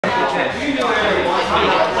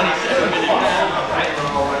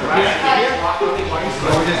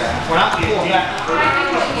We're not pulling back.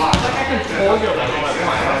 I can pull you like all at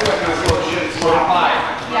once. 45.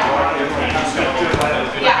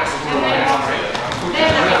 Yeah.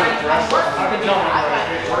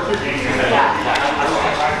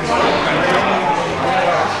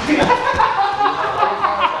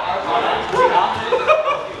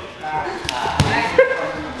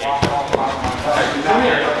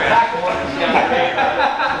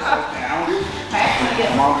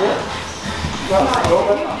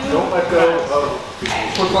 Don't let go of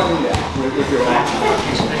put one down with your arm.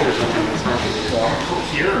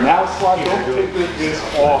 Now slide, don't take this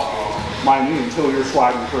off my knee until you're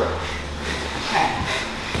sliding through. Okay.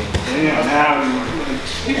 And now you're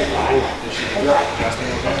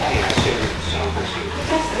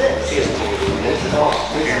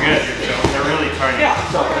good. They're really trying to.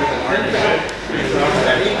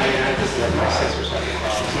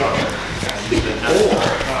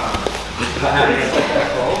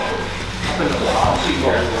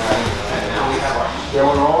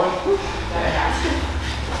 Going rolling?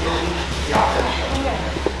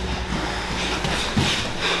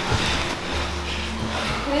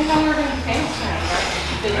 I didn't know you were going to be famous tonight, right?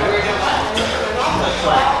 Did you know we were doing what?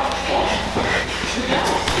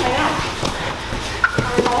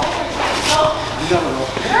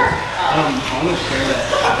 Sure. I want to share that.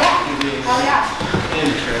 Yeah. Oh, yeah.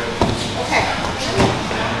 Okay.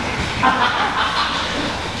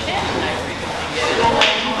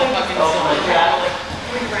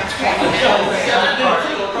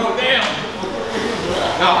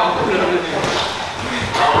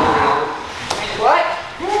 What?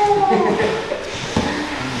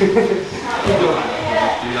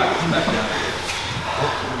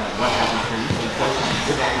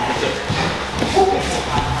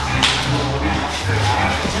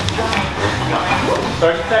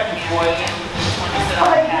 Start the second, boys.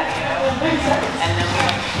 And then we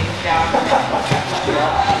have to take it down.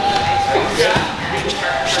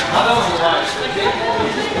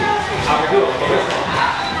 How we doing?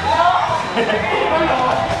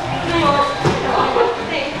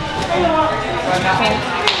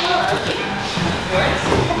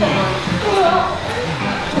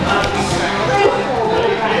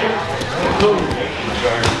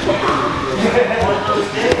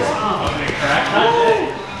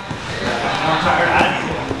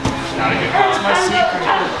 That's my secret.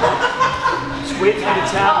 Just wait for the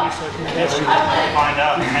towel so I can catch you. Find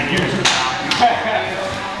out in 10 years from now.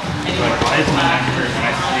 Like, why is my actor when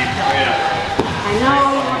I sleep? I know.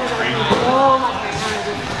 Oh my God.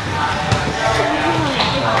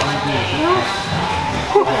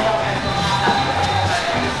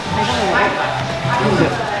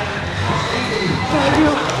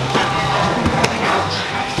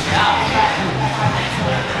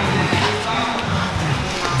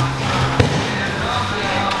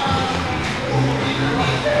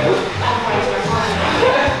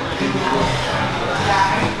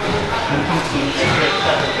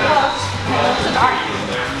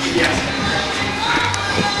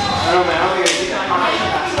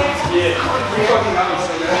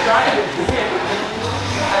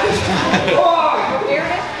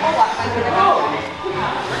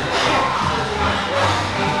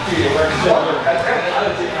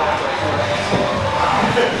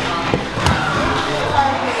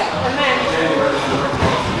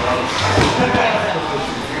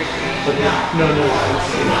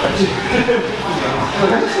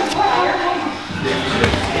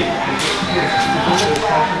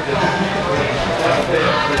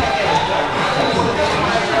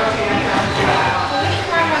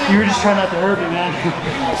 You were just trying not to hurt me, man.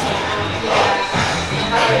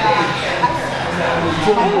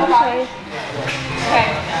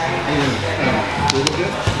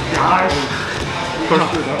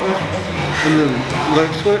 And then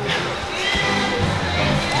leg switch.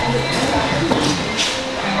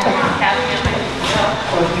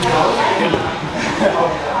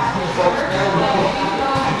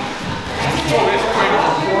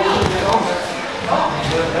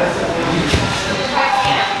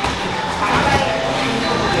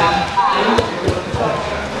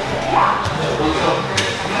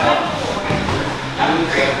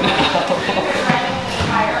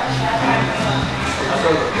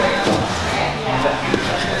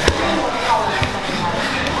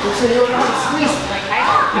 So you don't know how to squeeze like I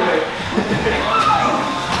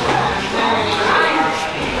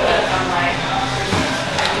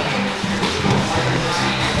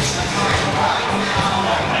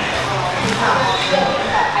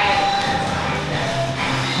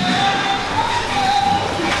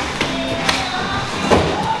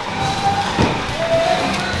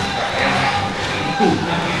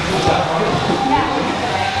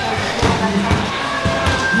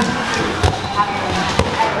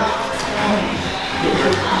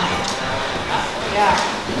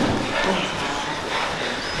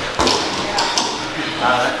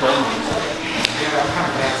That could.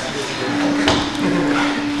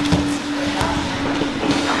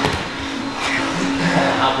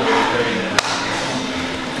 I'll do it 30 minutes.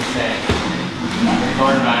 Insane.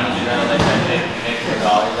 Gordon Ryan will do that like that. Make $2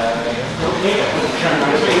 out of it.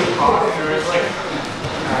 I was like,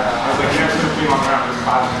 never going to be on around for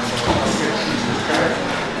 5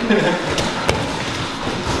 minutes.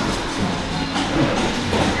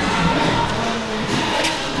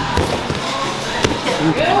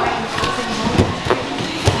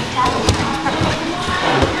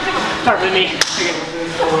 Start with me.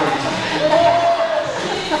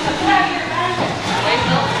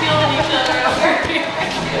 Killing each other over here.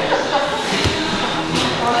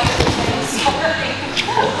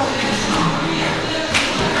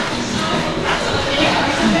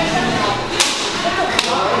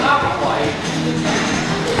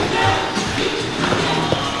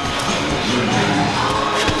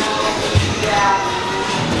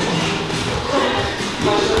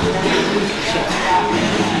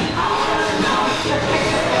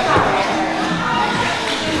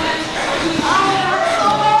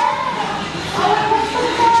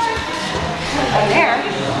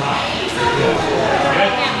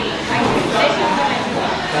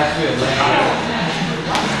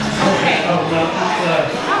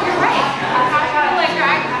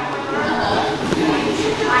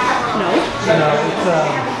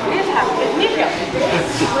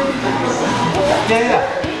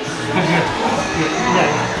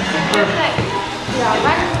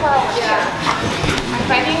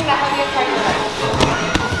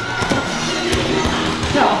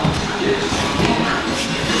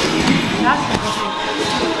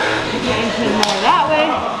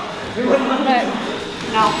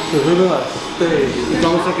 So we're gonna stay. It's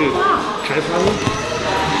almost like a tripod.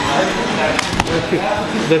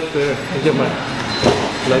 That's fair.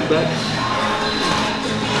 Like that.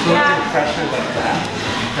 Yeah. Pressure like that.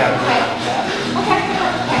 Okay.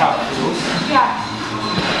 Yeah.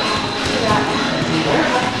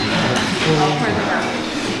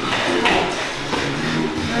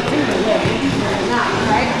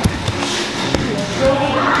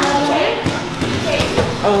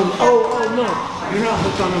 Oh no. You're not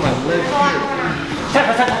hooked onto my leg here.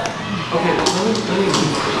 Okay, let me.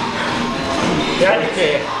 Yeah,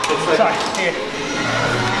 okay. It's like, sorry. Here.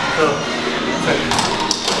 So, it's like,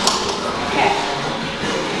 Okay.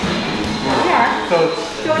 Here. so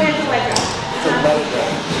Do it into leg drop. it's a leg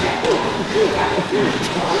drop.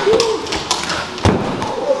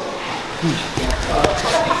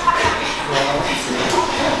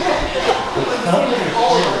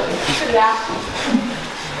 Yeah.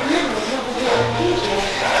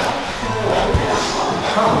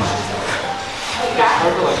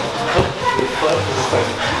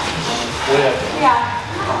 Yeah.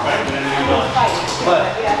 But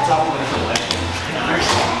it's all going to be like.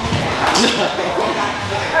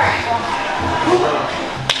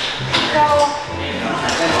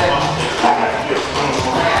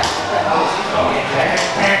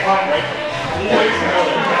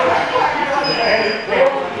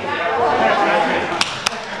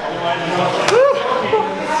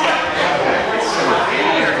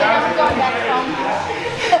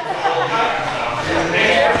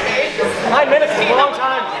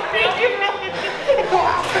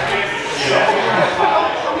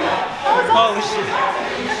 Holy shit.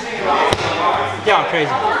 Yeah, I'm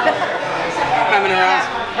crazy. Coming around.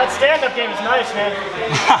 That stand-up game is nice, man.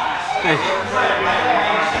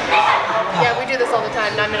 Yeah, we do this all the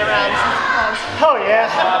time, 9-minute rounds. Oh yeah.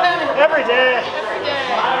 Every day. Every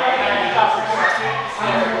day.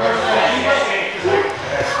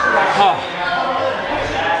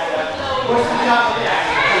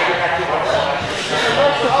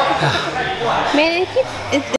 Man, it keeps...